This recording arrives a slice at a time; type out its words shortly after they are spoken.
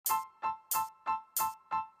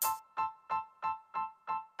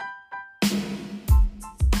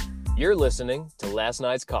You're listening to Last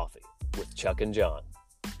Night's Coffee with Chuck and John.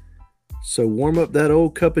 So warm up that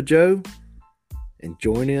old cup of joe and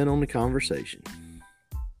join in on the conversation.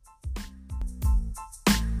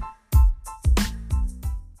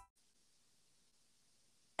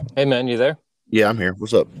 Hey, man, you there? Yeah, I'm here.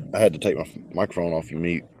 What's up? I had to take my microphone off your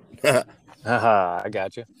mute. Haha, I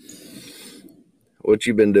got you. What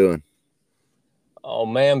you been doing? Oh,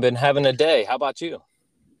 man, been having a day. How about you?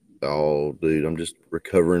 Oh, dude, I'm just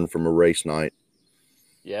recovering from a race night.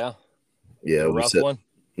 Yeah? Yeah, A rough one?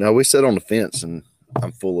 No, we sat on the fence and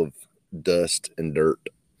I'm full of dust and dirt.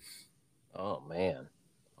 Oh, man.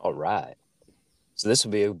 All right. So this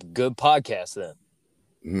will be a good podcast then.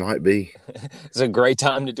 Might be. It's a great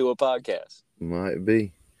time to do a podcast. Might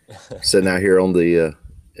be. Sitting out here on the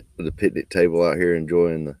picnic table out here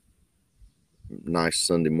enjoying the nice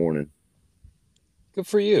Sunday morning. Good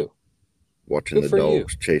for you. Watching the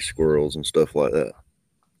dogs chase squirrels and stuff like that.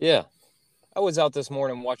 Yeah. I was out this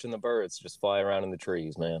morning watching the birds just fly around in the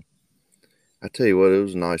trees, man. I tell you what, it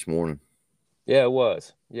was a nice morning. Yeah, it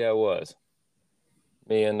was.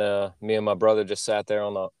 Me and my brother just sat there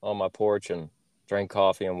on my porch and drank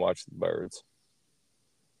coffee and watched the birds.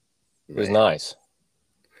 It was nice.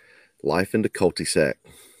 Life in the cul-de-sac.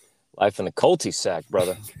 Life in the cul-de-sac,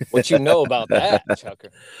 brother. What you know about that, Chucker?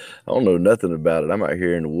 I don't know nothing about it. I'm out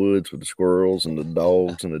here in the woods with the squirrels and the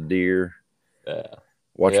dogs and the deer. Yeah.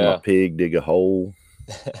 Watching my pig dig a hole.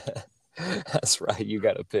 That's right. You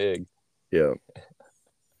got a pig. Yeah.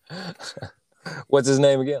 What's his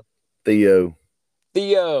name again? Theo.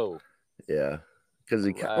 Yeah. Because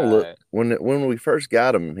he kind of looked, when we first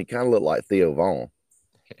got him, he kind of looked like Theo Vaughn.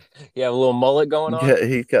 You have a little mullet going on? Yeah,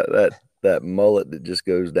 he's got that mullet that just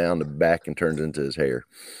goes down the back and turns into his hair.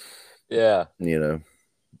 Yeah. You know?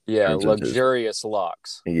 Yeah, luxurious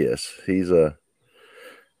locks. Yes. Does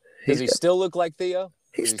he still look like Theo?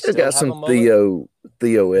 He's still got some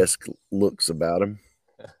Theo-esque looks about him.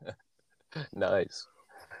 Nice.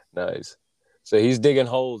 So he's digging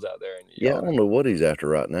holes out there in the yard. Yeah, I don't know what he's after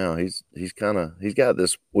right now. He's got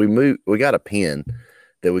this. We got a pen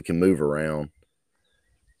that we can move around,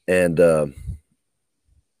 and so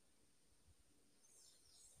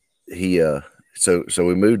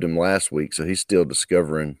we moved him last week, so he's still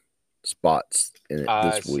discovering spots in it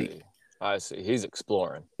this week. I see. He's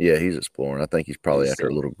exploring. Yeah, he's exploring. I think he's probably after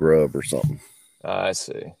a little grub or something. I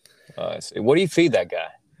see. What do you feed that guy?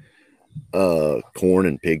 Corn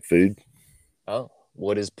and pig food. Oh,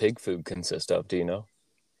 what does pig food consist of? Do you know?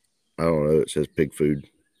 I don't know. It says pig food.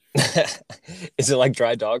 Is it like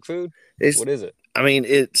dry dog food? What is it? I mean,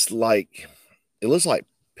 it looks like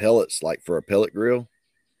pellets, like for a pellet grill.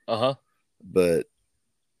 Uh-huh. But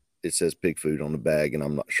it says pig food on the bag, and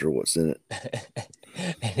I'm not sure what's in it.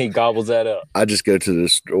 And he gobbles that up. I just go to the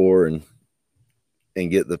store and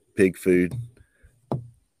get the pig food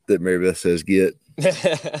that Mary Beth says get.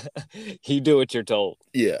 You do what you're told.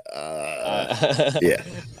 Yeah. Yeah.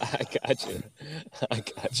 I got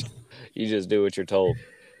you. You just do what you're told.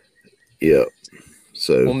 Yeah.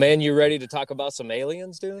 So. Well, man, you ready to talk about some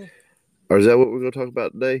aliens, dude? Or is that what we're going to talk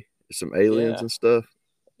about today? Some aliens and stuff?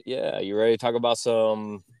 Yeah. You ready to talk about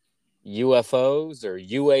some UFOs or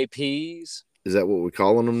UAPs? Is that what we're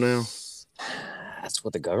calling them now? That's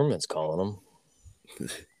what the government's calling them.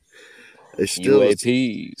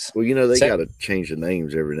 UAPs. Well, they got to change the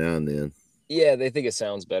names every now and then. Yeah, they think it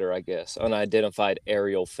sounds better, I guess. Unidentified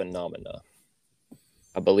aerial phenomena,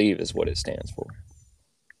 I believe, is what it stands for.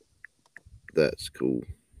 That's cool.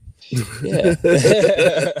 Yeah.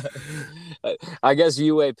 I guess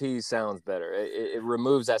UAP sounds better. It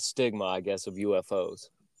removes that stigma, I guess, of UFOs.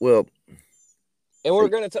 Well, and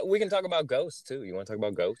we can talk about ghosts too. You want to talk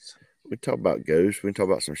about ghosts? We talk about ghosts. We can talk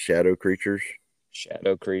about some shadow creatures.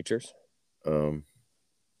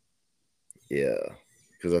 Yeah,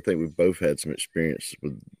 because I think we've both had some experience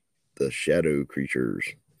with the shadow creatures.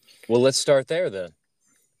 Well, let's start there then.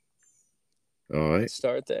 All right. Let's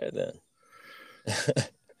start there then.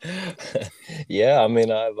 Yeah, I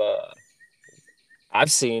mean,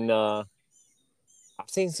 I've seen some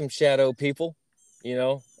shadow people.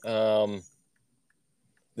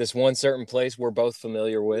 This one certain place we're both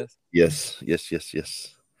familiar with. Yes.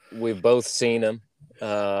 We've both seen them.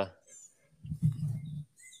 That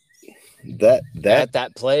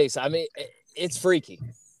place. I mean, it's freaky.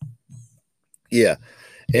 Yeah,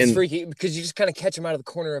 it's freaky because you just kind of catch them out of the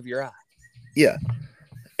corner of your eye. Yeah,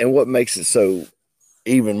 and what makes it so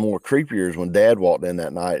even more creepier is when Dad walked in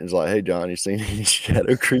that night and was like, "Hey, John, you seen any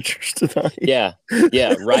shadow creatures tonight?" Yeah.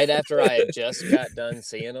 Right after I had just got done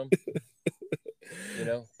seeing them.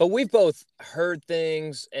 But we've both heard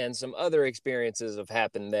things, and some other experiences have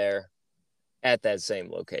happened there at that same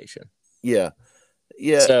location. Yeah.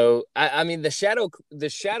 Yeah. So I mean the shadow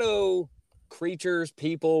creatures,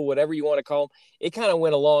 people, whatever you want to call them, it kind of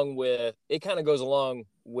goes along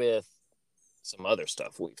with some other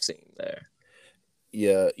stuff we've seen there.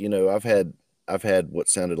 Yeah. I've had what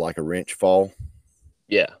sounded like a wrench fall.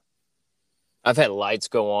 Yeah. I've had lights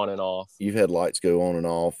go on and off. You've had lights go on and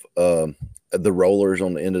off. The rollers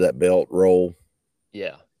on the end of that belt roll.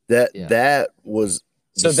 Yeah. That was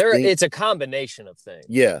so there. It's a combination of things.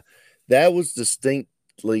 Yeah, that was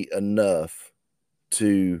distinctly enough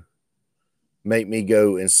to make me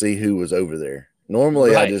go and see who was over there.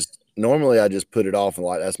 Normally, I just put it off and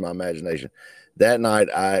like that's my imagination. That night,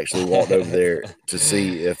 I actually walked over there to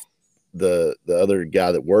see if the other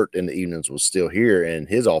guy that worked in the evenings was still here, and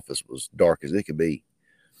his office was dark as it could be.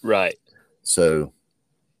 Right. So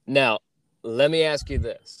now, let me ask you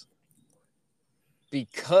this.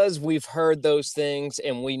 Because we've heard those things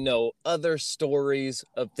and we know other stories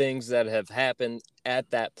of things that have happened at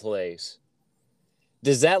that place,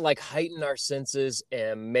 does that like heighten our senses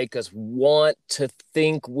and make us want to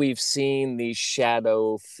think we've seen these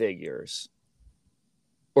shadow figures?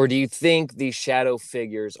 Or do you think these shadow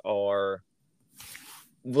figures are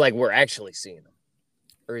like we're actually seeing them?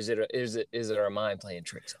 Or is it our mind playing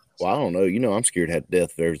tricks on us? Well, I don't know. I'm scared to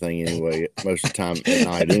death of everything anyway, most of the time at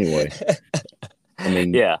night anyway. I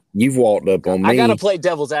mean, yeah, you've walked up on me. I got to play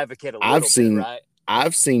devil's advocate a little bit, right?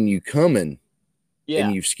 I've seen you coming,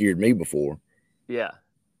 and you've scared me before. Yeah.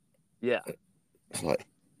 It's like,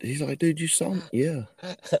 he's like, dude, you saw me? Yeah.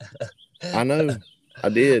 I know. I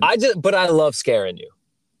did. But I love scaring you.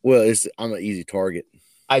 Well, I'm an easy target.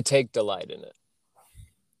 I take delight in it.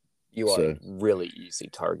 You are a really easy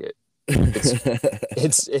target.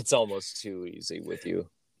 It's almost too easy with you.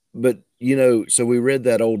 But, so we read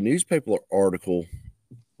that old newspaper article.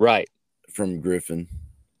 Right. From Griffin.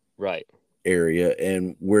 Right. Area.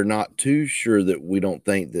 And we're not too sure that we don't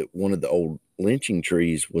think that one of the old lynching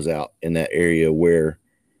trees was out in that area where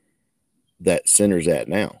that center's at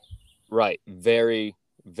now. Right. Very,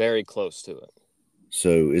 very close to it.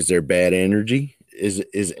 So is there bad energy? Does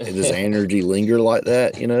energy linger like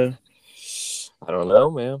that, I don't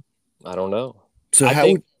know, man. I don't know. So I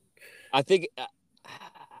think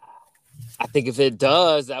if it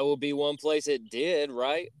does, that will be one place it did,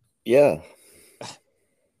 right? Yeah.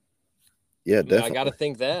 Yeah, definitely. I got to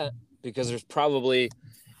think that because there's probably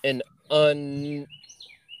an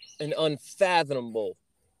unfathomable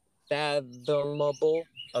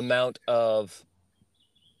amount of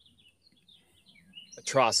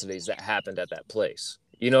atrocities that happened at that place.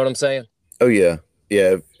 You know what I'm saying? Oh, yeah.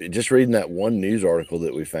 Yeah. Just reading that one news article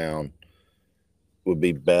that we found would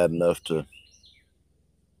be bad enough to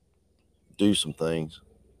do some things.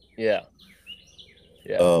 Yeah.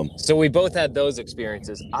 Yeah. So we both had those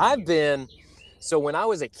experiences. So when I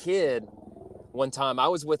was a kid, one time I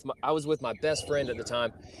was with my best friend at the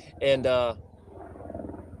time, and oh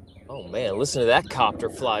man, listen to that copter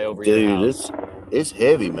fly over your house. Dude, it's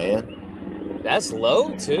heavy, man. That's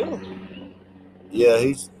low too. Yeah,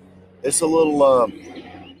 it's a little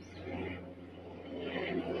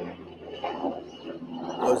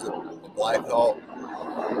was it a Black Hawk?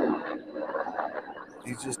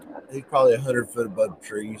 He's probably 100 foot above the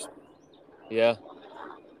trees. Yeah.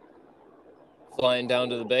 Flying down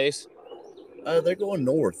to the base? They're going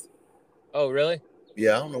north. Oh, really?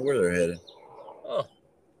 Yeah, I don't know where they're headed. Oh.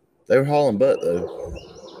 They were hauling butt, though.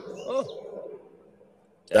 Oh.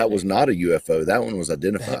 That was not a UFO. That one was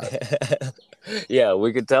identified. Yeah,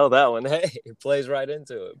 we could tell that one. Hey, it plays right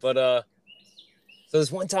into it. But so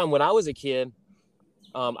this one time when I was a kid,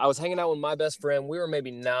 I was hanging out with my best friend. We were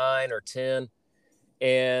maybe 9 or 10,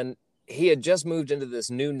 and he had just moved into this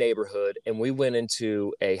new neighborhood, and we went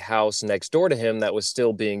into a house next door to him that was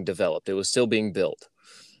still being developed. It was still being built.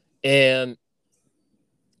 And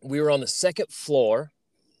we were on the second floor,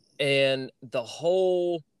 and the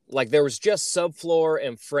whole, like there was just subfloor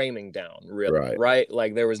and framing down, really, right?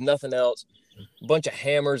 Like there was nothing else. A bunch of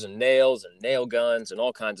hammers and nails and nail guns and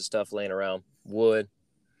all kinds of stuff laying around, wood.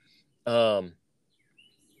 And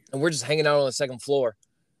we're just hanging out on the second floor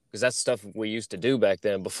because that's stuff we used to do back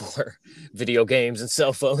then before video games and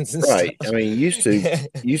cell phones and stuff. I mean, used to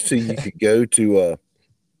you could go to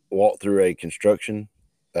walk through a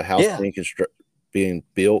house being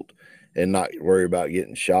built and not worry about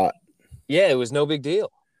getting shot. Yeah, it was no big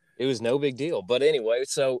deal. But anyway,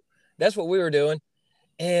 so that's what we were doing.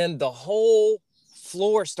 And the whole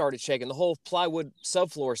floor started shaking. The whole plywood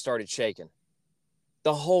subfloor started shaking.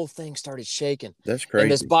 The whole thing started shaking. That's crazy.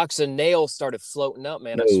 And this box of nails started floating up,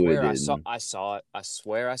 man. No, I saw it. I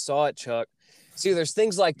swear I saw it, Chuck. See, there's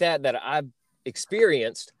things like that I've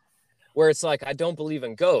experienced, where it's like, I don't believe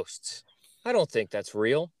in ghosts. I don't think that's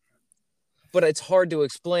real. But it's hard to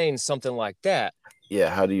explain something like that. Yeah,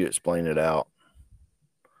 how do you explain it out?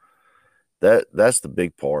 That's the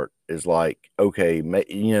big part. Is like, okay,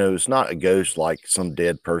 you know, it's not a ghost like some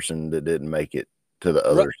dead person that didn't make it to the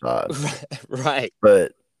other side, Right.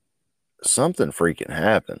 but something freaking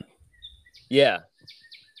happened. Yeah.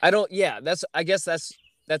 I guess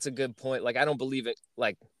that's a good point. Like, I don't believe it.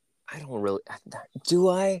 Like, I don't really, do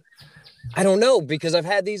I? I don't know, because I've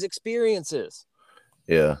had these experiences,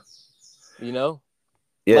 Yeah. you know,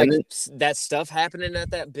 Yeah. like that stuff happening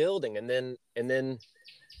at that building. And then,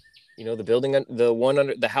 you know, the building,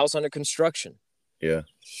 the house under construction. Yeah.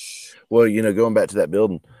 Well, you know, going back to that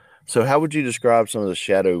building. So how would you describe some of the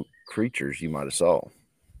shadow creatures you might have saw?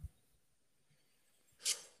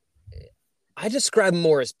 I describe them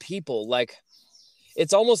more as people. Like,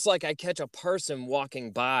 it's almost like I catch a person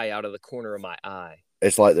walking by out of the corner of my eye.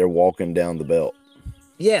 It's like they're walking down the belt.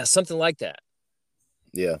 Yeah, something like that.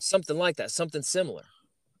 Yeah. Something like that. Something similar.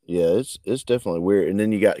 Yeah, it's definitely weird. And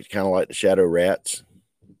then you got kind of like the shadow rats.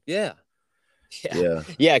 Yeah. Yeah. Yeah.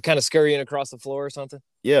 Yeah, kind of scurrying across the floor or something.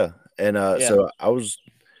 Yeah. And Yeah. so I was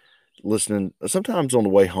listening sometimes on the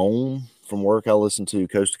way home from work. I listen to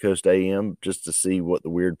Coast to Coast AM just to see what the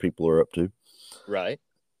weird people are up to. Right.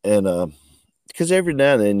 And because every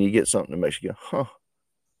now and then you get something that makes you go, huh.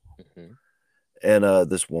 Mm-hmm. And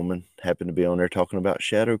this woman happened to be on there talking about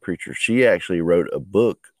shadow creatures. She actually wrote a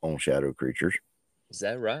book on shadow creatures. Is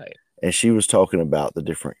that right? And she was talking about the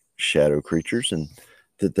different shadow creatures and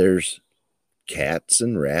that there's cats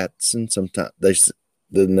and rats, and sometimes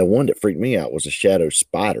the one that freaked me out was a shadow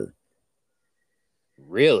spider.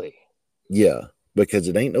 Really? Yeah, because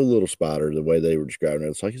it ain't no little spider the way they were describing it.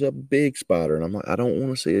 It's like it's a big spider, and I'm like, I don't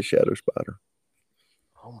want to see a shadow spider.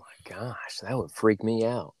 Oh my gosh, that would freak me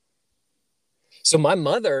out. So my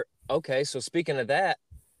mother, okay, so speaking of that,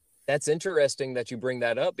 that's interesting that you bring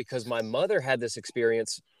that up, because my mother had this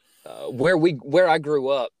experience where I grew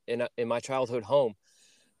up in my childhood home.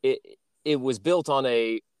 It it was built on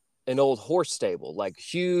an old horse stable, like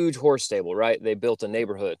huge horse stable, right? They built a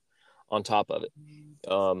neighborhood on top of it.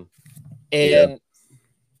 Yeah. And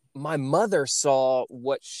my mother saw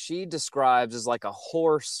what she describes as like a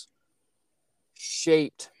horse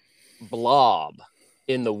shaped blob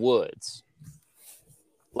in the woods,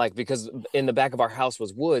 like, because in the back of our house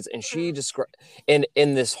was woods, and she described, and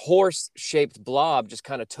this horse shaped blob just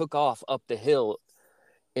kind of took off up the hill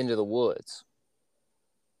into the woods.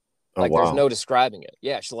 Oh Like, there's wow, no describing it.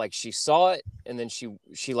 Yeah, she saw it, and then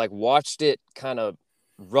she like watched it kind of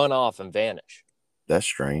run off and vanish. that's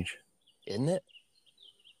strange. Isn't it?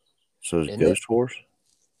 So it's Isn't it? ghost horse.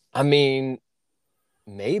 I mean,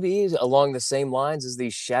 maybe along the same lines as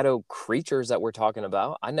these shadow creatures that we're talking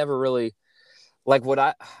about. I never really, like,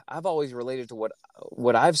 I've always related to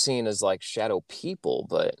what I've seen as like shadow people,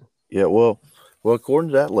 but Yeah. Well,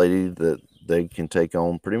 according to that lady, that they can take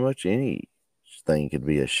on pretty much anything. Could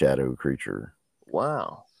be a shadow creature.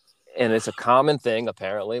 wow. And it's a common thing,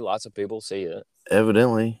 apparently. Lots of people see it.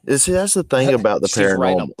 Evidently, see, that's the thing about the She's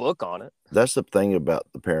writing a paranormal. book on it. That's the thing about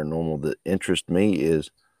the paranormal that interests me is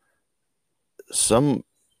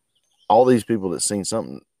all these people that seen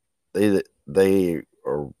something, they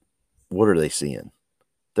are, what are they seeing?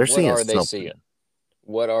 They're What seeing are they something. seeing?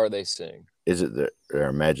 What are they seeing? Is it their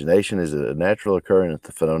imagination? Is it a natural occurring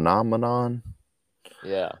phenomenon?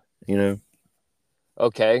 Yeah. You know.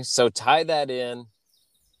 Okay, so tie that in.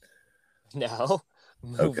 Now,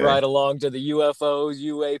 move Okay. right along to the UFOs,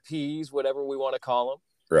 UAPs, whatever we want to call them.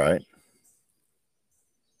 Right.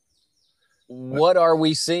 What are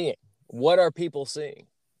we seeing? What are people seeing?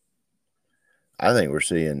 I think we're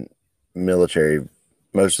seeing military.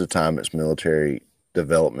 Most of the time, it's military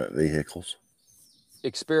development vehicles.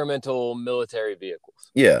 Experimental military vehicles.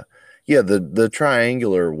 Yeah. Yeah. The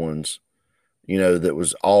triangular ones, you know, that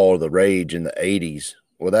was all the rage in the 80s.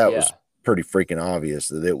 Well, that was pretty freaking obvious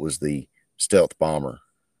that it was the stealth bomber.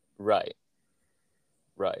 Right.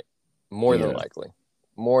 Right. More than likely.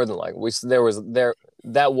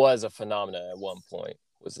 That was a phenomenon at one point,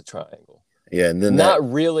 was the triangle. Yeah. And then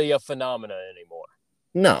not really a phenomenon anymore.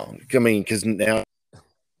 No, I mean, because now it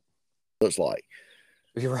looks like.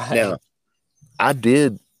 You're right. Now, I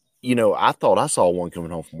did, you know, I thought I saw one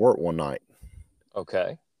coming home from work one night.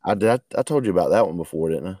 Okay. I told you about that one before,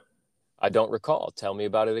 didn't I? I don't recall. Tell me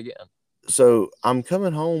about it again. So I'm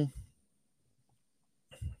coming home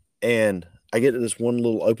and I get to this one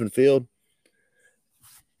little open field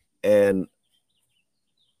and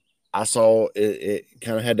I saw it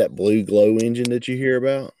kind of had that blue glow engine that you hear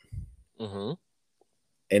about. Mm-hmm.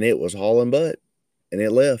 And it was hauling butt and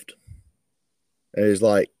it left. And it was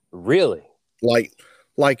like Really? Like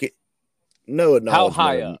it, no How acknowledgement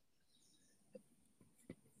high of up?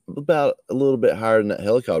 about a little bit higher than that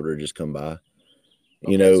helicopter just come by.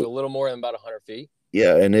 You Okay, know, so a little more than about 100 feet.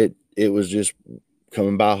 yeah, and it was just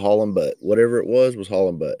coming by hauling butt. Whatever it was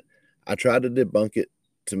hauling butt. I tried to debunk it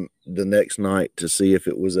to the next night to see if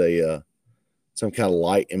it was a some kind of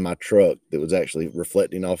light in my truck that was actually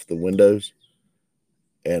reflecting off the windows,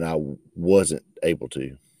 and I wasn't able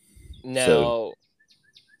to. So Now,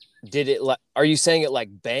 did it like, are you saying it like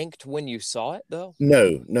banked when you saw it though?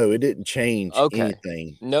 no, it didn't change Okay.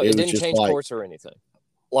 anything. No, It it was didn't just change course or anything.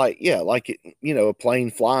 yeah, like it, a plane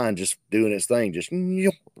flying, just doing its thing, just.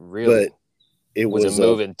 Really? But it Was it was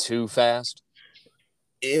moving too fast?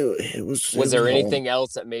 it Was was there hauling. anything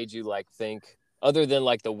else that made you like think other than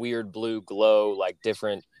like the weird blue glow, like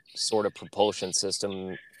different sort of propulsion system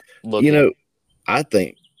You looking? know, I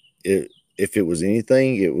think if it was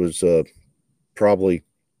anything, it was probably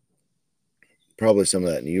some of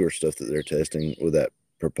that newer stuff that they're testing with that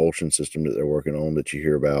propulsion system that they're working on that you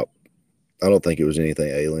hear about. I don't think it was anything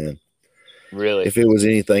alien. Really? If it was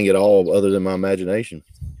anything at all other than my imagination,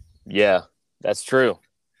 Yeah, that's true.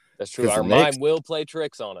 That's true. because the Our mind next, will play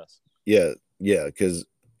tricks on us. yeah, because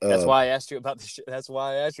That's why I asked you about that's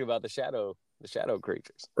why I asked you about the shadow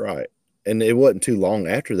creatures. right, and it wasn't too long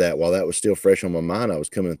after that. While that was still fresh on my mind, I was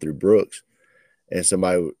coming through Brooks, and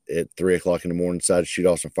somebody at 3 o'clock in the morning decided to shoot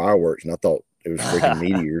off some fireworks, and I thought it was freaking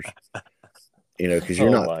meteors. Because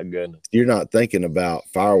Oh my goodness. you're not thinking about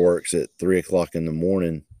fireworks at 3 o'clock in the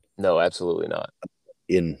morning No, absolutely not.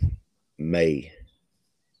 in May,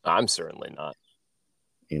 I'm certainly not.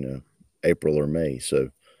 you know, April or May. So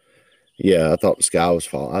yeah, I thought the sky was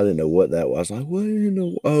falling. I didn't know what that was. I was like, what in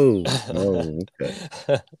the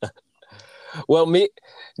okay. Well, me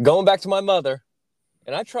going back to my mother,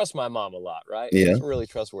 and I trust my mom a lot, right? Yeah. She's a really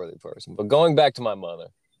trustworthy person. But going back to my mother,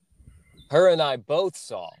 her and I both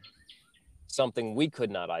saw something we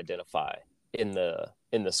could not identify in the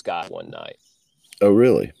sky one night. Oh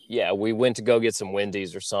really? Yeah, we went to go get some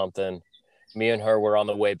Wendy's or something. Me and her were on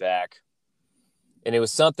the way back, and it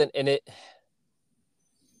was something, and it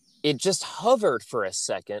just hovered for a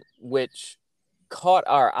second, which caught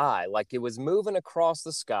our eye. Like it was moving across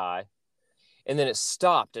the sky, and then it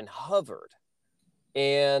stopped and hovered.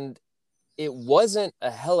 And it wasn't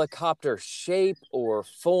a helicopter shape or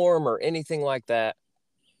form or anything like that.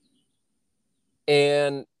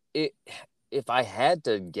 And it, if I had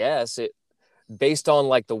to guess, it based on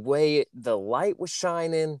like the way the light was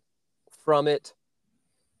shining from it,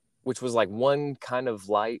 which was like one kind of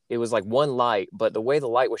light. It was like one light, but the way the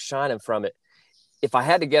light was shining from it, if I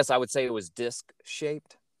had to guess, I would say it was disc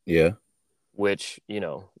shaped. Yeah. Which,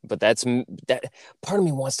 but that's that part of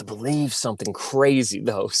me wants to believe something crazy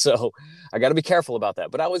though. So I got to be careful about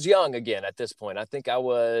that. But I was young again at this point. I think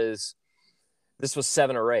this was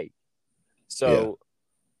 7 or 8. Yeah. So,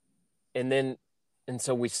 and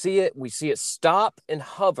so we see it stop and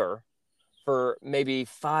hover for maybe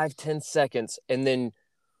 5-10 seconds. And then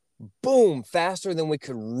boom, faster than we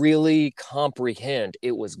could really comprehend,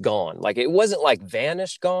 it was gone. Like it wasn't like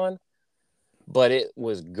vanished gone, but it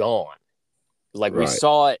was gone. Like we Right.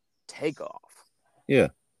 saw it take off. Yeah.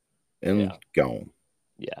 And gone.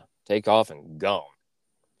 Yeah. Take off and gone.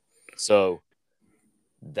 So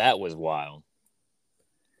that was wild.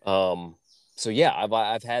 So yeah,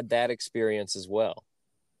 I've had that experience as well.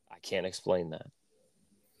 I can't explain that.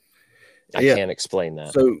 I Yeah. can't explain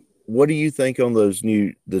that. So what do you think on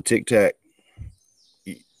the Tic Tac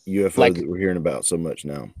UFO that we're hearing about so much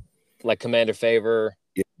now? Like Commander Favor.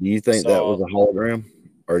 Do you think that was a hologram,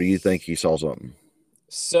 or do you think he saw something?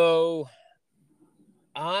 So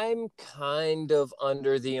I'm kind of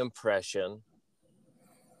under the impression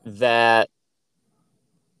that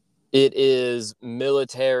it is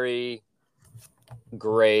military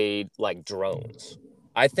grade like drones.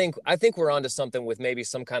 I think we're onto something with maybe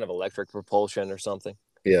some kind of electric propulsion or something.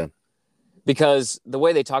 Yeah. Because the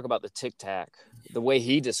way they talk about the Tic Tac, the way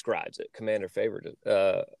he describes it, Commander Favor,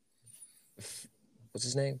 what's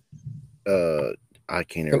his name? I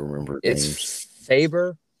can't even remember it's names.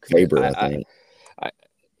 Faber. I think.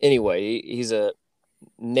 Anyway, he's a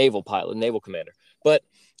naval pilot, naval commander. But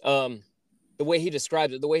the way he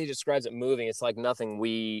describes it moving, it's like nothing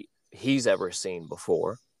he's ever seen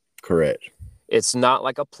before. Correct. It's not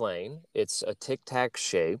like a plane. It's a Tic Tac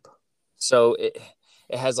shape. So it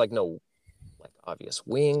has like no like obvious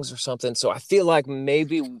wings or something. So I feel like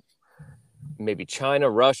maybe China,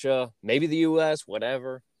 Russia, maybe the US,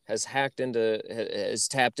 whatever, has tapped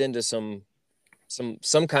into some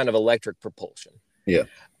kind of electric propulsion. Yeah.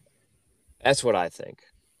 That's what I think.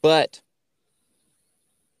 But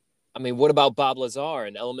I mean, what about Bob Lazar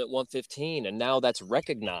and Element 115? And now that's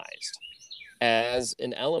recognized as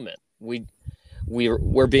an element.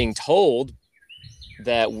 We're being told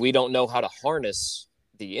that we don't know how to harness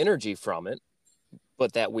the energy from it,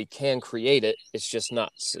 but that we can create it. It's just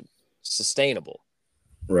not sustainable.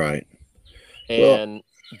 Right. And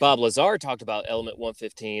Bob Lazar talked about Element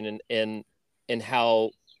 115 and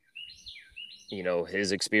how, you know,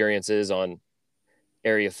 his experiences on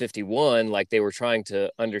Area 51, like they were trying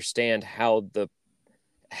to understand how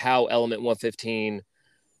Element 115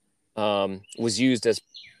 was used as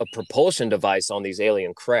a propulsion device on these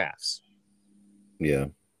alien crafts. Yeah.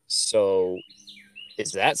 So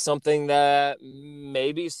is that something that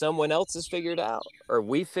maybe someone else has figured out, or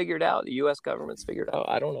we figured out, the U.S. government's figured out?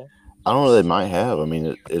 I don't know. They might have. I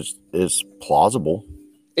mean, it's plausible.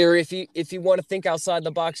 Or if you want to think outside the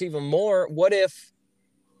box even more, what if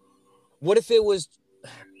it was,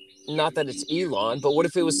 not that it's Elon, but what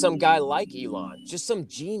if it was some guy like Elon, just some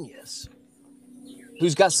genius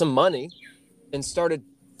who's got some money and started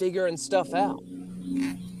figuring stuff out?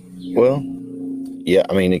 Well, yeah,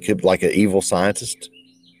 I mean, it could, like an evil scientist.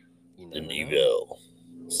 An evil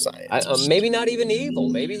scientist. Maybe not even evil.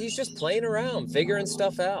 Maybe he's just playing around, figuring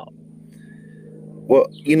stuff out. Well,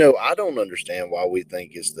 you know, I don't understand why we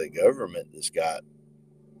think it's the government that's got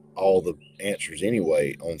all the answers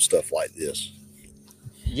anyway on stuff like this.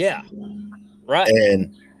 Yeah, right.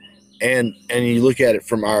 And you look at it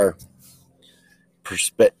from our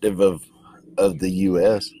perspective of the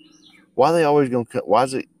U.S. Why are they always going to? Why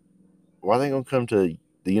are they going to come to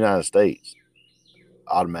the United States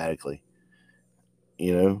automatically?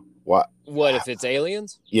 You know why? What if it's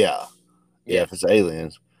aliens? Yeah. If it's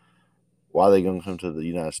aliens, why are they going to come to the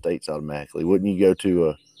United States automatically? Wouldn't you go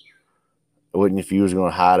to wouldn't, if you was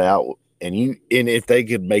going to hide out and if they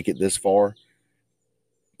could make it this far,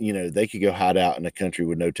 you know, they could go hide out in a country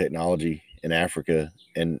with no technology in Africa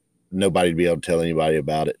and nobody'd be able to tell anybody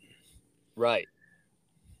about it. Right.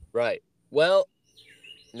 Well,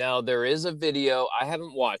 now there is a video. I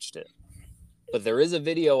haven't watched it, but there is a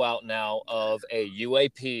video out now of a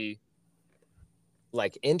UAP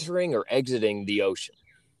like entering or exiting the ocean.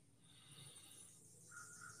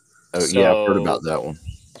 Oh, yeah, I've heard about that one.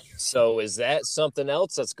 So is that something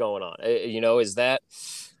else that's going on? You know, what's that?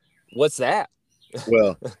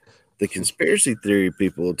 Well, the conspiracy theory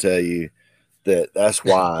people will tell you that's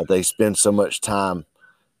why they spend so much time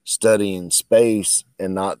studying space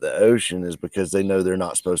and not the ocean, is because they know they're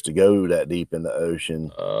not supposed to go that deep in the ocean.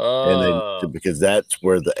 And because that's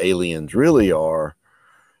where the aliens really are.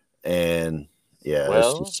 And yeah,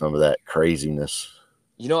 it's just some of that craziness.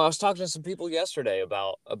 You know, I was talking to some people yesterday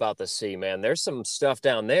about the sea, man. There's some stuff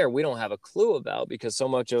down there we don't have a clue about because so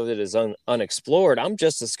much of it is unexplored. I'm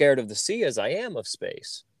just as scared of the sea as I am of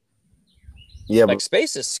space. Yeah, like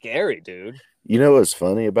space is scary, dude. You know what's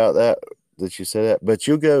funny about that you said that? But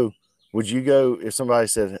would you go if somebody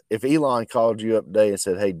said, if Elon called you up today and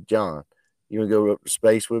said, "Hey, John, you want to go up to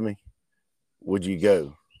space with me?" Would you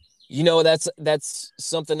go? You know, that's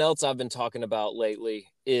something else I've been talking about lately,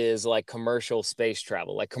 is like commercial space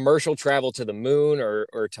travel, like commercial travel to the moon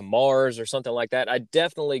or to Mars or something like that. I'd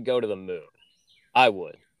definitely go to the moon. I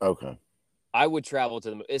would. Okay. I would travel to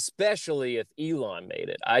the moon, especially if Elon made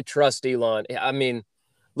it. I trust Elon. I mean,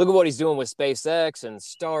 look at what he's doing with SpaceX and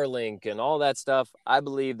Starlink and all that stuff. I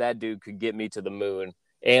believe that dude could get me to the moon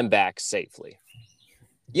and back safely.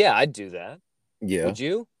 Yeah, I'd do that. Yeah. Would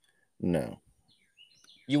you? No.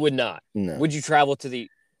 You would not? No. Would you travel to the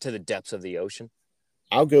depths of the ocean?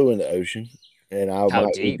 I'll go in the ocean, and I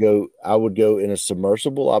would go in a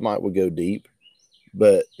submersible. I would go deep,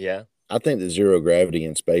 but yeah, I think the zero gravity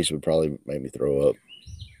in space would probably make me throw up.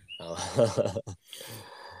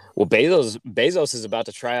 Well, Bezos is about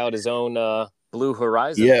to try out his own Blue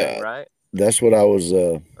Horizon thing, right? That's what I was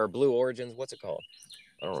or Blue Origins, what's it called?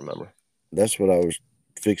 I don't remember. That's what I was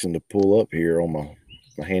fixing to pull up here on my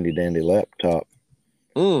handy dandy laptop.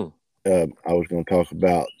 I was going to talk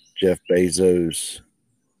about Jeff Bezos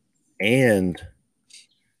and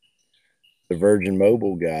the Virgin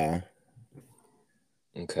Mobile guy.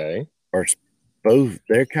 Okay. Are both,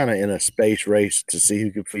 they're kind of in a space race to see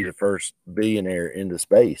who could be the first billionaire into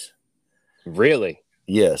space. Really?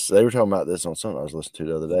 Yes. They were talking about this on something I was listening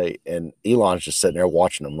to the other day, and Elon's just sitting there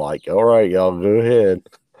watching them like, all right, y'all go ahead.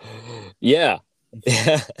 Yeah.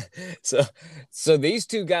 Yeah. So these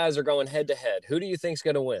two guys are going head to head. Who do you think's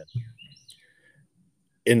going to win?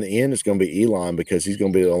 In the end, it's going to be Elon, because he's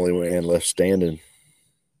going to be the only man left standing.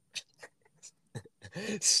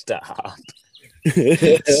 Stop.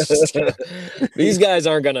 These guys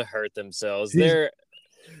aren't going to hurt themselves. No.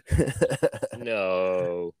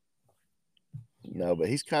 No, but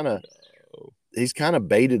he's kind of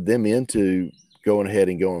baited them into going ahead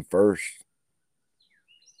and going first.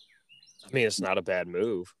 I mean, it's not a bad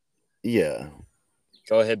move. Yeah.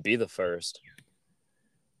 Go ahead, be the first.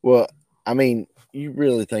 Well, I mean, you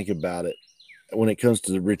really think about it. When it comes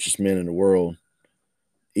to the richest men in the world,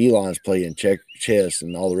 Elon's playing chess,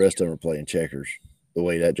 and all the rest of them are playing checkers. The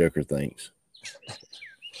way that Joker thinks.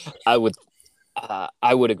 I would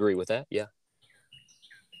agree with that. Yeah,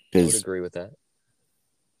 I would agree with that.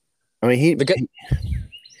 I mean,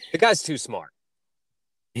 the guy's too smart.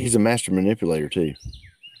 He's a master manipulator too.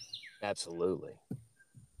 Absolutely.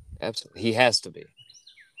 He has to be.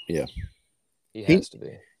 Yeah. He has to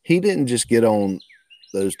be. He didn't just get on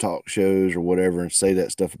those talk shows or whatever and say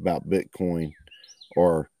that stuff about Bitcoin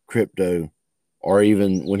or crypto, or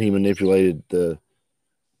even when he manipulated the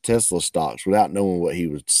Tesla stocks without knowing what he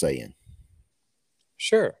was saying.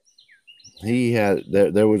 Sure. He had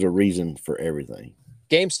there was a reason for everything.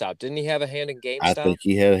 GameStop, didn't he have a hand in GameStop? I think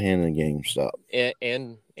he had a hand in GameStop.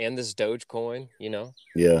 And this Dogecoin, you know?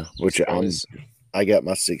 Yeah, which I got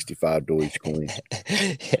my 65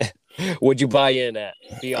 Dogecoin. Would you buy in at?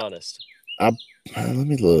 Be honest. Let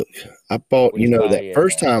me look. I bought, that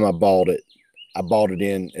first time I bought it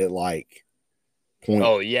in at like point.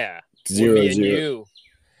 Oh yeah. 0.00.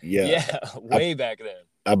 Yeah, way back then.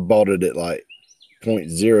 I bought it at like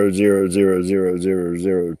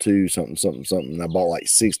 0.000002 something. And I bought like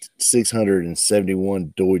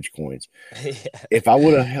 671 Dogecoins. Yeah. If I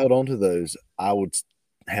would have held on to those, I would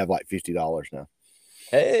have like $50 now.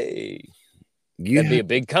 Hey, that'd be a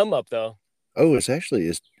big come up though. Oh,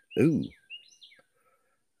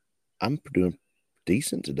 I'm doing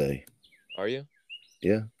decent today. Are you?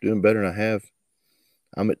 Yeah, doing better than I have.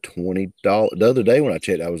 I'm at $20. The other day when I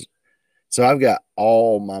checked, I've got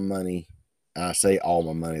all my money. I say all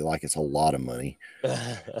my money like it's a lot of money.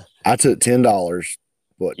 I took $10,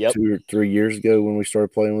 2 or 3 years ago when we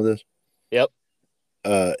started playing with this. Yep.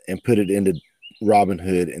 And put it into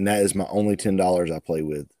Robinhood, and that is my only $10 I play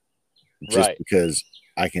with. Just because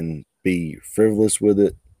I can be frivolous with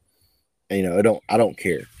it. And, I don't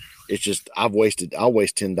care. It's just I'll waste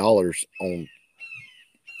 $10 on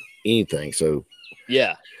anything. So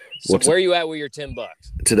yeah. So where are you at with your $10?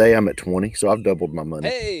 Today I'm at 20, so I've doubled my money.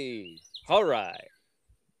 Hey, all right.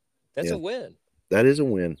 That's a win. That is a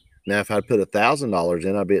win. Now, if I put $1,000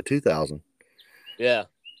 in, I'd be at 2,000. Yeah.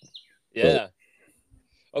 Yeah.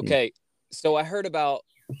 Okay. So I heard about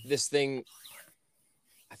this thing,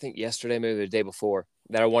 I think yesterday, maybe the day before,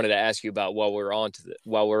 that I wanted to ask you about while we're on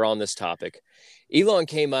this topic. Elon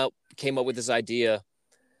came up with this idea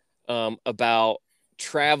about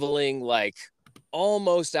traveling like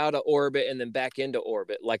almost out of orbit and then back into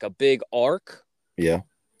orbit, like a big arc. Yeah.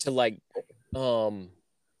 To like for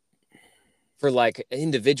like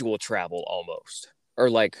individual travel almost, or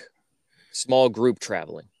like small group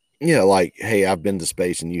traveling. Yeah, like, hey, I've been to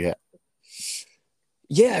space and you have.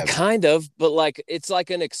 Yeah, kind of, but like it's like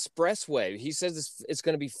an expressway. He says it's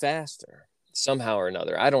going to be faster somehow or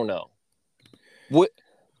another. I don't know.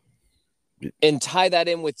 And tie that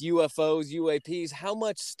in with UFOs, UAPs. How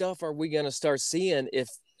much stuff are we going to start seeing if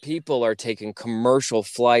people are taking commercial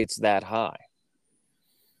flights that high?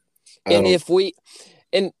 And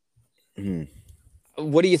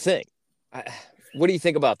what do you think? What do you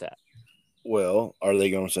think about that? Well, are they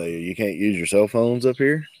going to say you can't use your cell phones up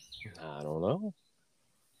here? I don't know.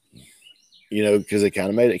 Because they kind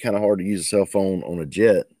of made it kind of hard to use a cell phone on a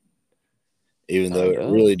jet, even though it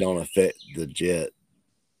really don't affect the jet.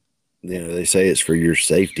 They say it's for your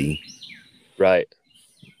safety. Right.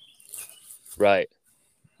 I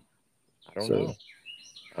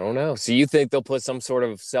don't know. So you think they'll put some sort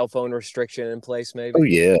of cell phone restriction in place, maybe? Oh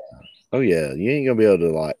yeah. You ain't gonna be able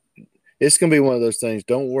to it's gonna be one of those things.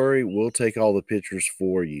 Don't worry, we'll take all the pictures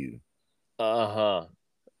for you. I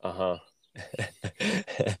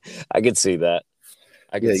can see that.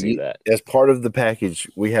 See that. As part of the package,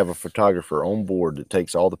 we have a photographer on board that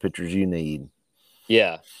takes all the pictures you need.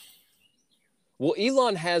 Yeah. Well,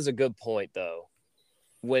 Elon has a good point, though.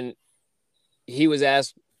 When he was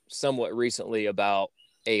asked somewhat recently about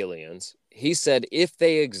aliens, he said if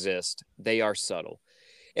they exist, they are subtle.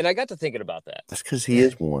 And I got to thinking about that. That's because he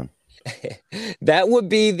is one. That would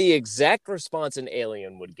be the exact response an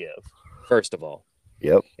alien would give, first of all.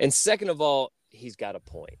 Yep. And second of all, he's got a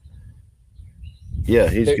point. Yeah,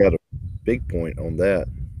 he's got a big point on that.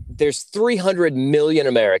 There's 300 million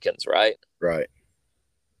Americans, right? Right.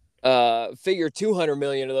 Figure 200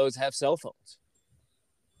 million of those have cell phones.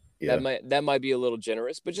 Yeah. That might be a little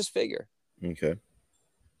generous, but just figure. Okay.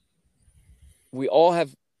 We all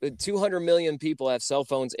have 200 million people have cell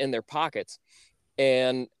phones in their pockets,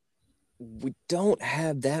 and we don't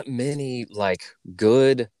have that many like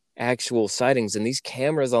good actual sightings, and these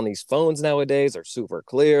cameras on these phones nowadays are super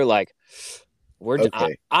clear. Like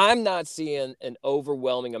Okay. I'm not seeing an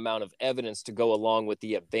overwhelming amount of evidence to go along with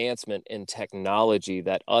the advancement in technology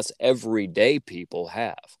that us everyday people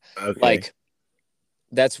have. Okay. Like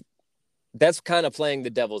that's that's kind of playing the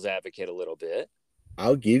devil's advocate a little bit.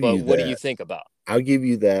 I'll give But you what do you that. think about? I'll give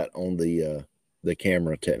you that on the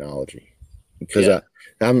camera technology because Yeah.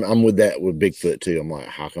 I'm with that with Bigfoot too. I'm like,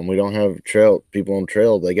 how come we don't have trail people on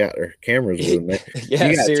trail? They got their cameras with them. Yeah,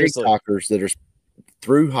 You got seriously. TikTokers that are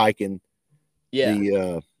through hiking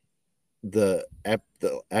Yeah. the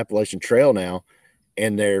Appalachian Trail now,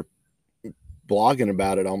 and they're blogging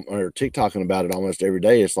about it on or TikToking about it almost every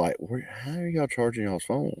day. It's like, how are y'all charging y'all's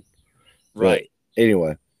phone? But Right.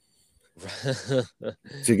 anyway,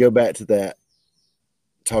 to go back to that,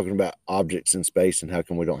 talking about objects in space and how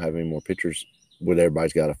come we don't have any more pictures when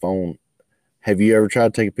everybody's got a phone. Have you ever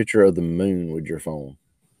tried to take a picture of the moon with your phone?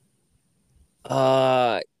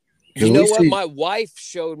 uh Because you we know what? see, My wife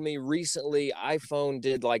showed me recently. iPhone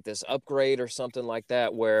did like this upgrade or something like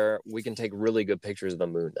that where we can take really good pictures of the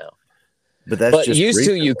moon now. but that's But just used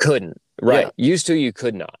to you recently. couldn't. Yeah. Right. Used to you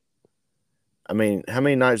could not. I mean, how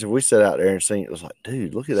many nights have we sat out there and seen it was like,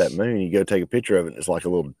 dude, look at that moon. You go take a picture of it, and it's like a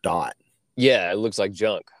little dot. Yeah, it looks like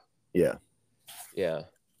junk. Yeah. Yeah.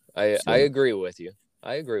 I So, agree with you.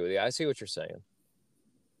 I agree with you. I see what you're saying.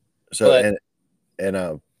 so But and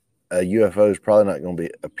a UFO is probably not going to be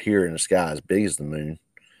appear in the sky as big as the moon.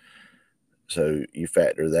 So you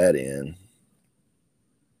factor that in.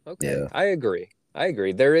 okay, Yeah. I agree. I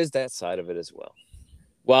agree. There is that side of it as well.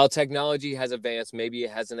 While technology has advanced, maybe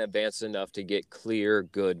it hasn't advanced enough to get clear,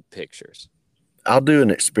 good pictures. I'll do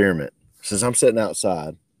an experiment. Since I'm sitting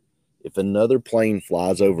outside, if another plane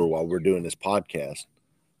flies over while we're doing this podcast,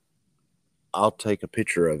 I'll take a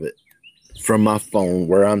picture of it from my phone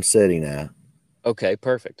where I'm sitting at, Okay,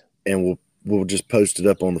 perfect. and we'll just post it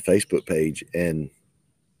up on the Facebook page, and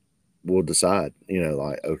we'll decide.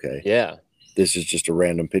 Like, okay, Yeah, this is just a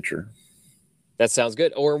random picture. that sounds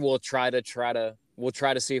good. Or we'll try to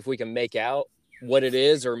see if we can make out what it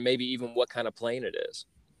is, or maybe even what kind of plane it is.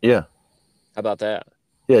 Yeah, How about that?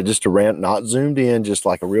 yeah, just a random, not zoomed in, just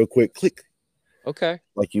like a real quick click, Okay,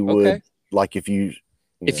 like you would, okay. like if you,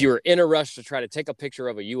 If you were in a rush to try to take a picture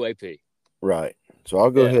of a UAP. right. So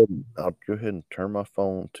I'll go Yeah, ahead. I'll go ahead and turn my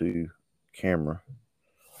phone to camera,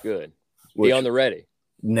 good. Be on which the ready.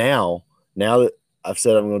 now that I've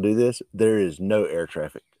said I'm going to do this, there is no air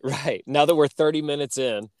traffic. Right. Now that we're 30 minutes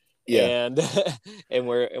in Yeah. and and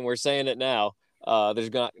we're saying it now,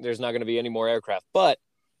 there's not going to be any more aircraft. But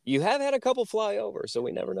you have had a couple fly over, so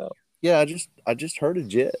we never know. Yeah, I just heard a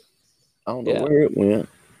jet. I don't know Yeah, where it went,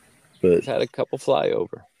 but we've had a couple fly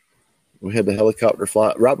over. we had the helicopter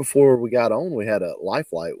fly right before we got on. We had a life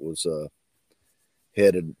flight was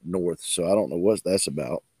headed north, so I don't know what that's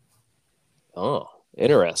about. Oh,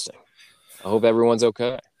 interesting. I hope everyone's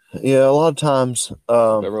okay. Yeah, a lot of times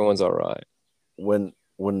Hope everyone's all right. when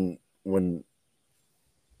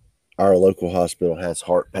our local hospital has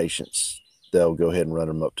heart patients, they'll go ahead and run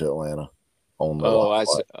them up to Atlanta on the Oh, life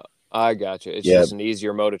flight. I got you. It's Yeah, just an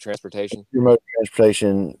easier mode of transportation. remote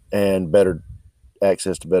transportation and better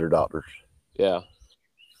access to better doctors. Yeah,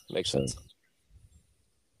 makes So, sense.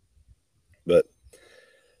 but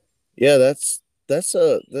yeah,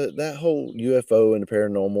 that whole UFO and the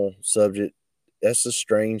paranormal subject. That's a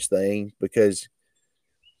strange thing because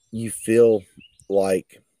you feel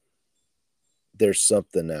like there's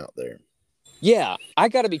something out there. Yeah, I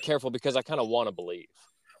got to be careful because I kind of want to believe.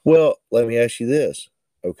 Well, let me ask you this.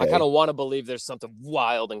 I kind Okay. of want to believe there's something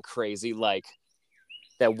wild and crazy like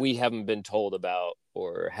that we haven't been told about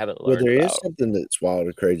or haven't Well, learned there is about. something that's wild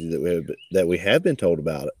or crazy that we have been told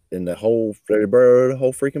about it, and they wrote a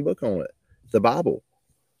whole freaking book on it, the Bible.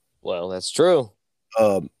 Well, that's true.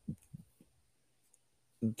 Um,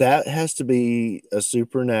 that has to be a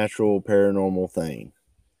supernatural, paranormal thing.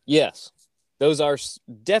 Yes, those are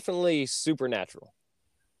definitely supernatural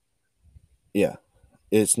Yeah,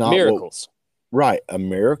 it's not what miracles. right. A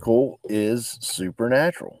miracle is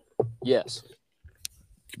supernatural Yes,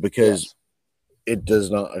 because yes. it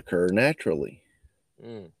does not occur naturally.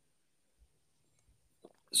 Mm.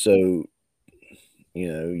 So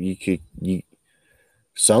you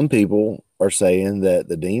some people are saying that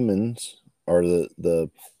the demons or the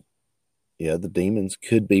demons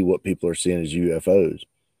could be what people are seeing as UFOs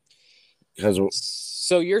because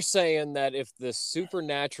So you're saying that if the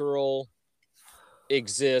supernatural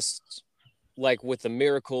exists, like with the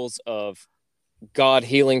miracles of God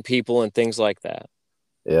healing people and things like that,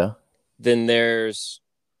 yeah, then there's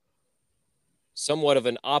somewhat of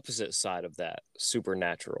an opposite side of that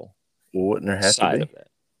supernatural Well, wouldn't there have to side be? of that.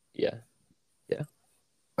 Yeah. Yeah.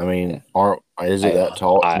 I mean, Yeah. is it that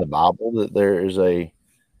taught in I the Bible that there is a,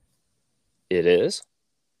 it is.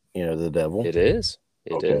 the devil? It is.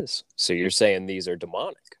 It Okay, is. So you're saying these are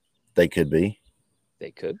demonic? they could be. They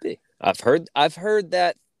could be. I've heard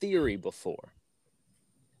that theory before.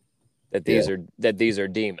 That Yeah, these are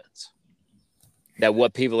demons. That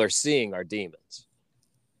what people are seeing are demons.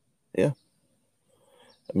 yeah.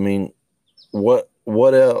 I mean, what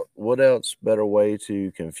else better way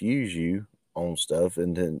to confuse you on stuff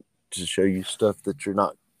and then to show you stuff that you're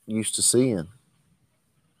not used to seeing?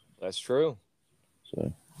 That's true.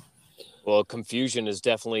 So, Well, confusion is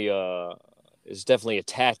definitely a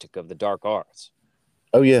tactic of the dark arts.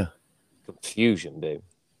 oh yeah, Confusion, babe.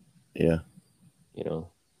 yeah. You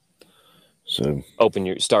know, So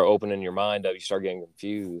start opening your mind up. You start getting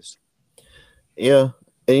confused. yeah,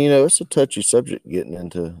 and it's a touchy subject getting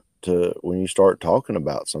into when you start talking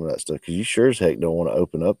about some of that stuff because you sure as heck don't want to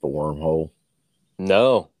open up a wormhole.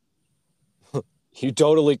 No, you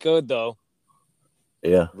totally could though.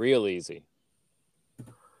 Yeah, Real easy. and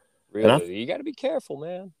Real easy. You got to be careful,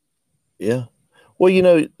 man. yeah. Well,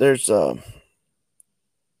 there's the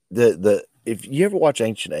if you ever watch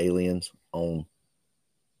Ancient Aliens on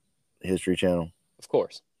History Channel, Of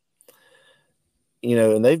course.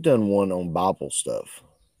 and they've done one on Bible stuff,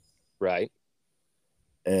 Right.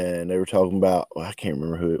 and they were talking about I can't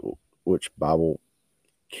remember which Bible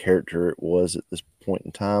character it was at this point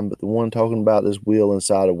in time, but the one talking about this wheel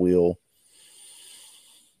inside a wheel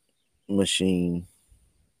machine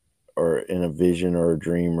or in a vision or a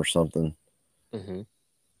dream or something. Mm-hmm.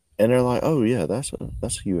 And they're like, "Oh yeah, that's a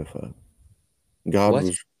UFO.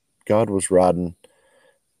 What? God was riding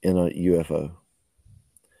in a UFO."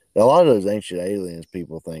 A lot of those ancient aliens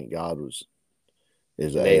people think God is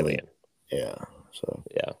an An alien. alien. Yeah. So,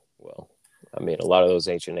 Yeah. Well, I mean, a lot of those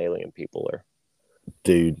ancient alien people are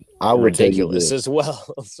dude, I will tell you ridiculous this. as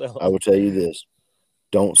well. I will tell you this.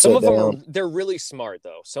 Don't Some sit of them are down. they're really smart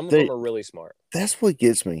though. Some of They them are really smart. That's what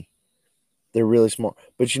gets me. They're really smart.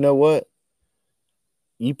 But you know what?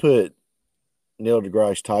 You put Neil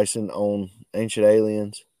deGrasse Tyson on Ancient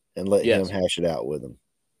Aliens and let him Yes, hash it out with them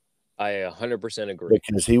I 100% agree.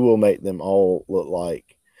 because he will make them all look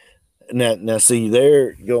like. Now, see,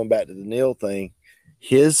 they're going back to the Neil thing.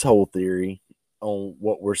 His whole theory on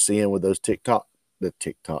what we're seeing with those Tic Tac,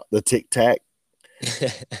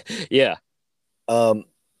 Yeah. um,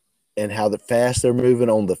 and how fast they're moving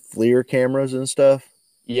on the FLIR cameras and stuff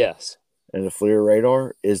Yes. and the FLIR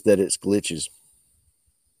radar is that it's glitches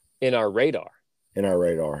In our radar. in our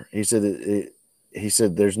radar. He said he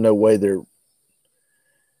said there's no way they're.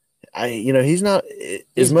 He's not as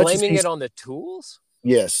He's much as blaming he's. it on the tools?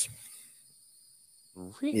 Yes,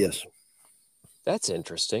 Really? yes. That's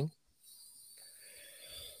interesting.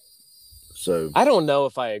 So I don't know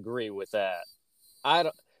if I agree with that. I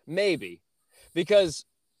don't maybe because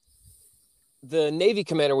the Navy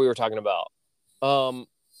commander we were talking about,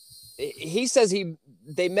 he says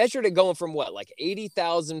they measured it going from what, like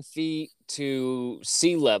 80,000 feet to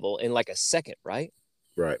sea level in like a second, right?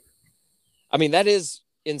 right. I mean, that is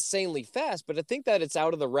insanely fast, but I think that it's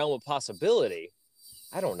out of the realm of possibility.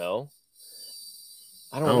 I don't know.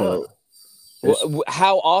 I I don't don't know. know.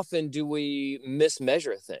 How often do we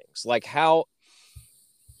mismeasure things? Like how,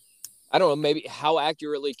 I don't know, maybe how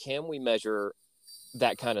accurately can we measure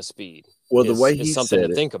that kind of speed Well, the way is he something to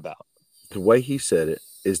said it, think about.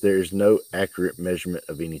 is there's no accurate measurement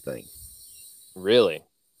of anything. Really?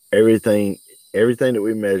 Everything that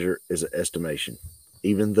we measure is an estimation,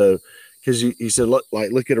 even though because he said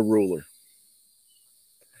look at a ruler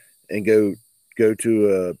and go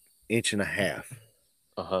to a inch and a half.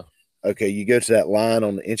 Uh-huh. Okay, you go to that line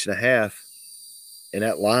on the inch and a half, and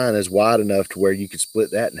that line is wide enough to where you could split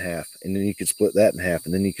that in half, and then you could split that in half,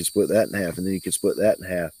 and then you could split that in half, and then you could split that in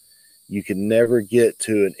half. You can never get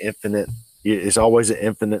to an infinite. It's always an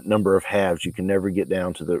infinite number of halves. You can never get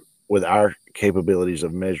down to with our capabilities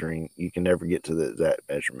of measuring, you can never get to that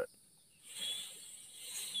measurement.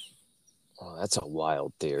 Oh, that's a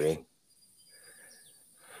wild theory.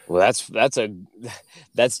 Well, that's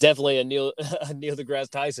definitely a Neil deGrasse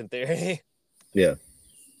Tyson theory. Yeah.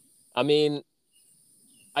 I mean,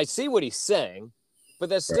 I see what he's saying, but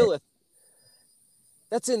Right.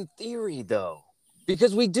 That's in theory though,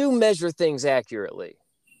 because we do measure things accurately.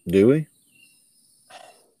 Do we?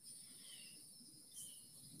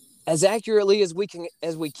 As accurately as we can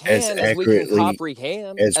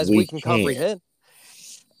comprehend, as as we we can can. comprehend.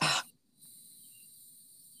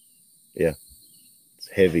 Yeah. It's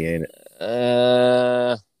heavy, ain't it?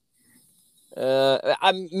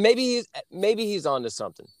 Maybe he's onto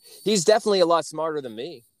something. He's definitely a lot smarter than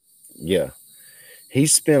me. Yeah. He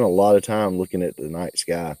spent a lot of time looking at the night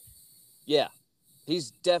sky. Yeah.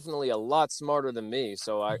 He's definitely a lot smarter than me,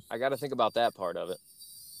 so I got to think about that part of it.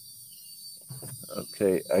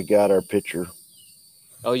 Okay, I got our picture.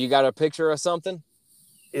 Oh, you got a picture of something?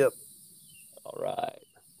 Yep. All right.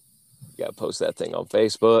 You got to post that thing on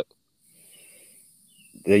Facebook.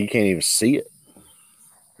 Yeah, you can't even see it.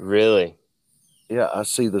 Really? Yeah, I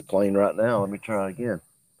see the plane right now. Let me try again.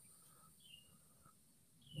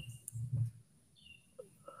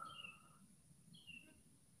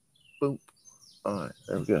 Boom. All right,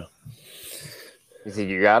 there we go. You think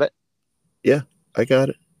you got it? Yeah, I got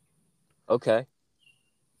it. Okay.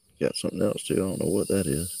 Got something else too. I don't know what that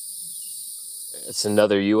is. It's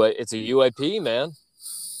another It's a UAP, man.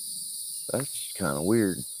 That's kind of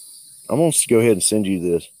weird. I'm going to go ahead and send you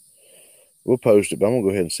this. We'll post it, but I'm going to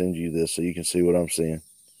go ahead and send you this so you can see what I'm seeing.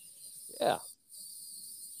 Yeah.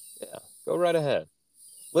 Yeah. Go right ahead.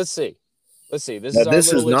 Let's see. This Now,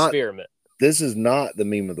 is our little experiment. This is not the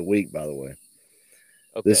meme of the week, by the way.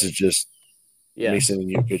 Okay. This is just me sending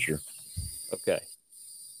you a picture. Okay.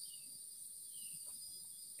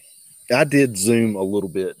 I did zoom a little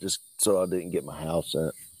bit just so I didn't get my house in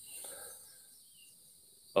it.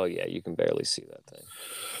 Oh, yeah. You can barely see that thing.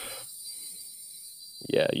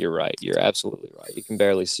 Yeah, you're right. You're absolutely right. You can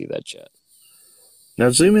barely see that jet. Now,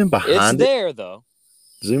 zoom in behind it. It's there, though.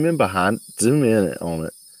 Zoom in on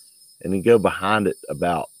it, and then go behind it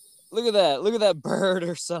about. Look at that. Look at that bird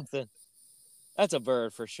or something. That's a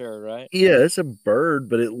bird for sure, right? Yeah, it's a bird,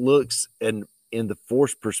 but it looks, and in the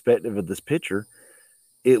forced perspective of this picture,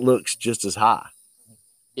 it looks just as high.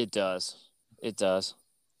 It does. It does.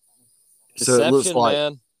 So it looks like,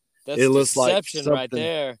 man. That's deception right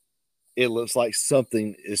there. It looks like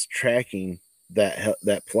something is tracking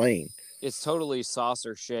that plane. It's totally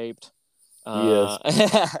saucer shaped. Yes.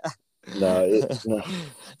 No, it's not.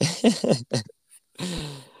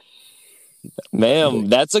 Man,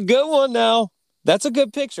 that's a good one now. That's a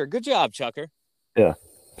good picture. Good job, Chucker. Yeah.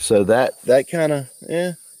 So that kind of,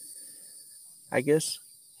 I guess,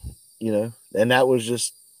 and that was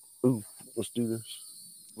just, ooh, let's do this.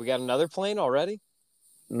 We got another plane already?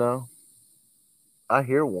 No. I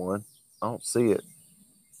hear one. I don't see it.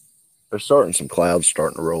 There's some clouds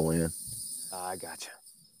starting to roll in. I gotcha.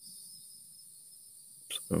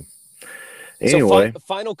 So, anyway. So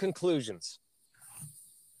final conclusions.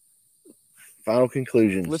 Final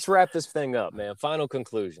conclusions. Let's wrap this thing up, man. Final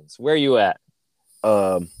conclusions. Where are you at?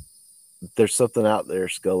 There's something out there,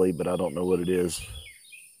 Scully, but I don't know what it is.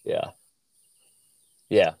 Yeah.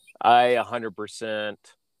 Yeah. I 100%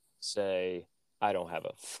 say I don't have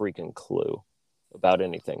a freaking clue about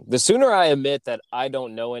anything. The sooner I admit that I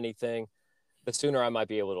don't know anything, the sooner I might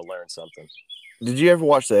be able to learn something. Did you ever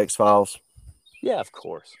watch the X-Files? Yeah, of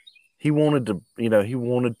course. He wanted to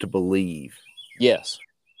believe. Yes.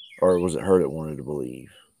 Or was it her that wanted to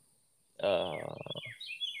believe? I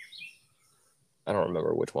don't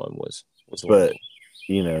remember which one was but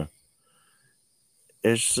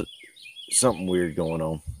there's something weird going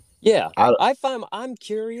on. Yeah, I'm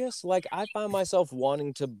curious. Like, I find myself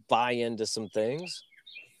wanting to buy into some things.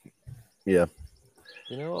 Yeah.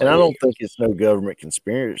 And I don't think it's no government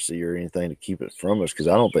conspiracy or anything to keep it from us, because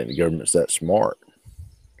I don't think the government's that smart.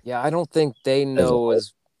 Yeah, I don't think they know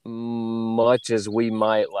as much as we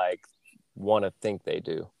might want to think they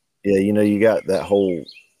do. Yeah, you got that whole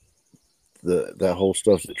that whole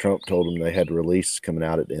stuff that Trump told them they had to release coming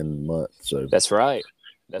out at the end of the month. So that's right.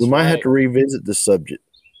 We might have to revisit the subject.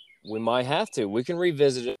 We might have to. We can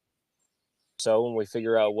revisit it. So when we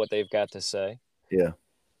figure out what they've got to say. Yeah.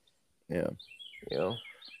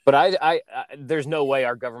 But I there's no way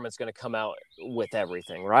our government's going to come out with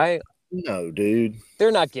everything, right? No, dude.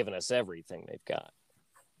 They're not giving us everything they've got.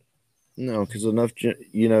 No, because enough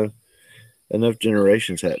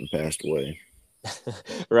generations hadn't passed away.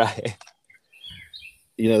 Right.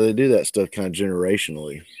 They do that stuff kind of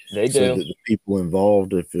generationally. They do. So that the people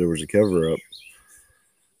involved, if there was a cover-up,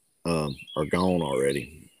 are gone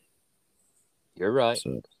already. You're right.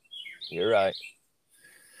 You're right.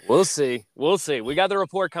 We'll see. We got the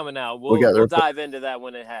report coming out. We'll dive into that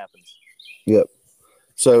when it happens. Yep.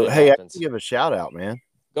 So, hey, I can give a shout out, man.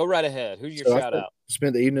 Go right ahead. Who's your shout out?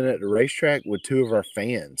 Spent the evening at the racetrack with two of our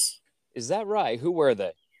fans. Is that right? Who were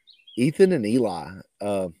they? Ethan and Eli.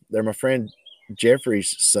 They're my friend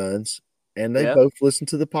Jeffrey's sons, and they both listen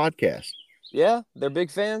to the podcast. Yeah, they're big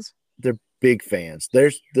fans. They're big fans.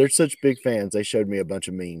 They're such big fans. They showed me a bunch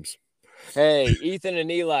of memes. Hey, Ethan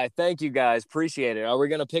and Eli, thank you guys. Appreciate it. Are we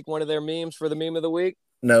gonna pick one of their memes for the meme of the week?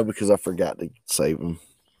 No, because I forgot to save them.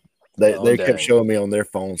 They kept showing me on their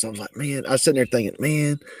phones. I was like, man, I was sitting there thinking,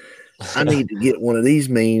 man, I need to get one of these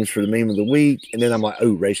memes for the meme of the week. And then I'm like,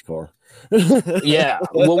 oh, race car. Yeah.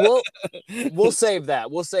 Well, we'll save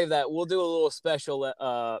that. We'll do a little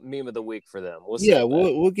special meme of the week for them.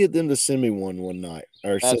 We'll get them to send me one night,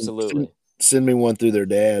 or absolutely send me one through their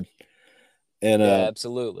dad. And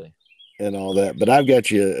absolutely. And all that. But I've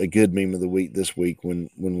got you a good meme of the week this week when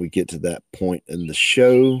we get to that point in the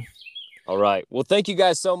show. All right. Well, thank you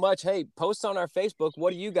guys so much. Hey, post on our Facebook.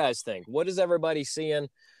 What do you guys think? What is everybody seeing?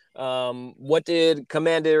 What did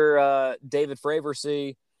Commander David Fravor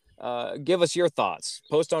see? Give us your thoughts.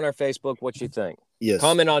 Post on our Facebook what you think. Yes.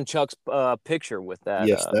 Comment on Chuck's picture with that.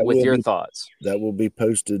 Yes, with your thoughts. That will be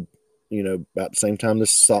posted. About the same time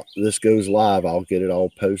this goes live. I'll get it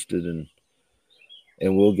all posted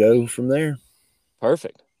and we'll go from there.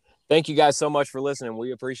 Perfect. Thank you guys so much for listening.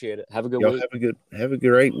 We appreciate it. Have a good week. Have a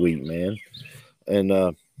great week, man.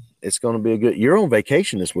 And it's going to be you're on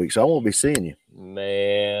vacation this week, so I won't be seeing you.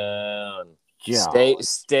 Man. Yeah.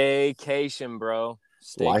 Staycation, bro.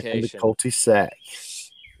 Staycation. Life in the cul-de-sac.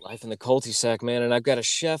 Life in the cul-de-sac, man. And I've got a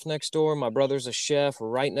chef next door. My brother's a chef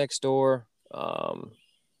right next door.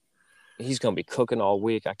 He's going to be cooking all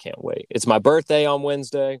week. I can't wait. It's my birthday on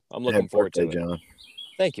Wednesday. I'm looking forward to it. John.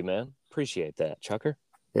 Thank you, man. Appreciate that, Chucker.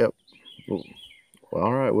 Yep. Well,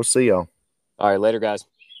 all right. We'll see y'all. All right. Later, guys.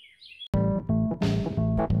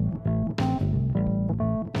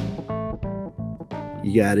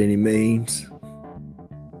 You got any memes?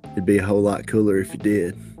 It'd be a whole lot cooler if you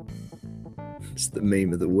did. It's the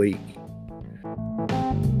meme of the week.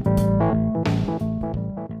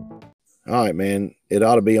 All right, man. It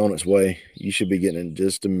ought to be on its way. You should be getting it in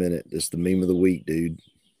just a minute. It's the meme of the week, dude.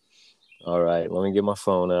 All right. Let me get my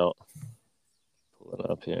phone out. Pull it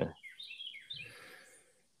up here.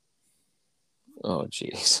 Oh,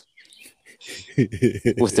 jeez.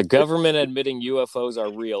 With the government admitting UFOs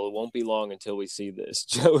are real, it won't be long until we see this.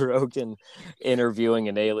 Joe Rogan interviewing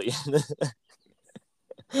an alien.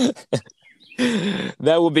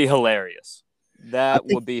 That would be hilarious.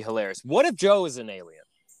 Would be hilarious. What if Joe is an alien?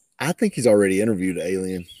 I think he's already interviewed an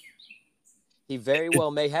alien. He very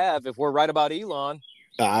well may have, if we're right about Elon.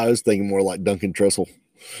 I was thinking more like Duncan Trussell.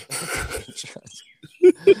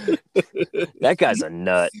 That guy's a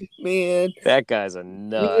nut. Man. That guy's a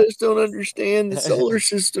nut. We just don't understand the solar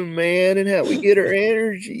system, man, and how we get our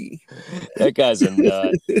energy. That guy's a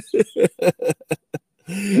nut.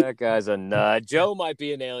 That guy's a nut. Joe might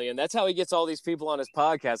be an alien. That's how he gets all these people on his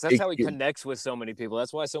podcast. That's how he connects with so many people.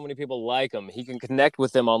 That's why so many people like him. He can connect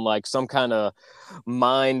with them on like some kind of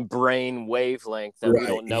mind-brain wavelength that we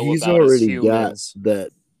don't know about as humans. Got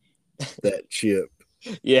that chip.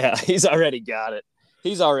 Yeah, he's already got it.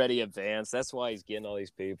 He's already advanced. That's why he's getting all these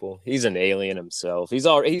people. He's an alien himself. He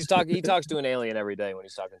talks to an alien every day when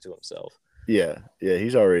he's talking to himself. Yeah,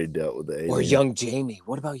 he's already dealt with the alien. Or young Jamie.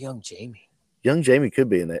 What about young Jamie? Young Jamie could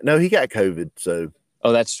be in that. No, he got COVID, so.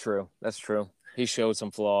 Oh, that's true. That's true. He showed some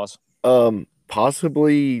flaws.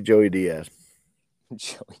 Possibly Joey Diaz.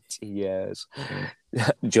 Joey Diaz.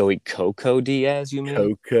 Joey Coco Diaz, you mean?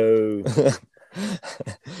 Coco.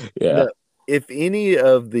 Yeah. Now, if any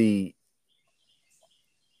of the,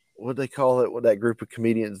 what do they call it? What that group of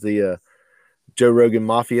comedians, the Joe Rogan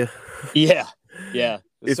Mafia. Yeah.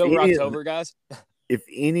 The Sober October guys. If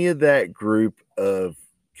any of that group of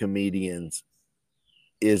comedians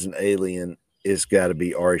is an alien, it's got to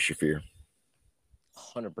be Ari Shaffir.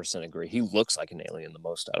 100% agree. He looks like an alien the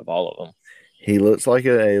most out of all of them. He looks like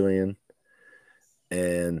an alien,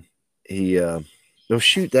 and he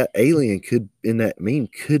that alien could in that meme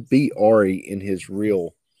could be Ari in his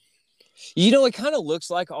real. It kind of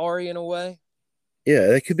looks like Ari in a way. Yeah,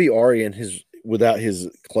 that could be Ari in his without his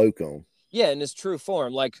cloak on. Yeah, in his true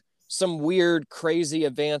form, like some weird, crazy,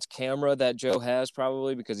 advanced camera that Joe has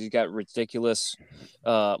probably because he's got ridiculous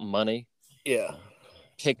money. Yeah.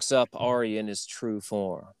 Picks up Ari in his true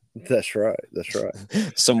form. That's right.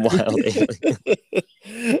 Some wild alien.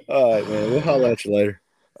 All right, man. We'll holler at you later.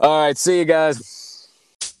 All right. See you guys.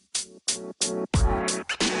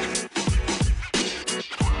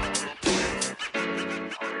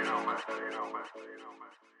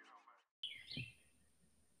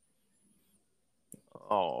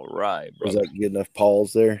 All right, brother. Was that good enough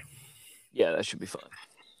pause there? Yeah, that should be fun.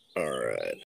 All right.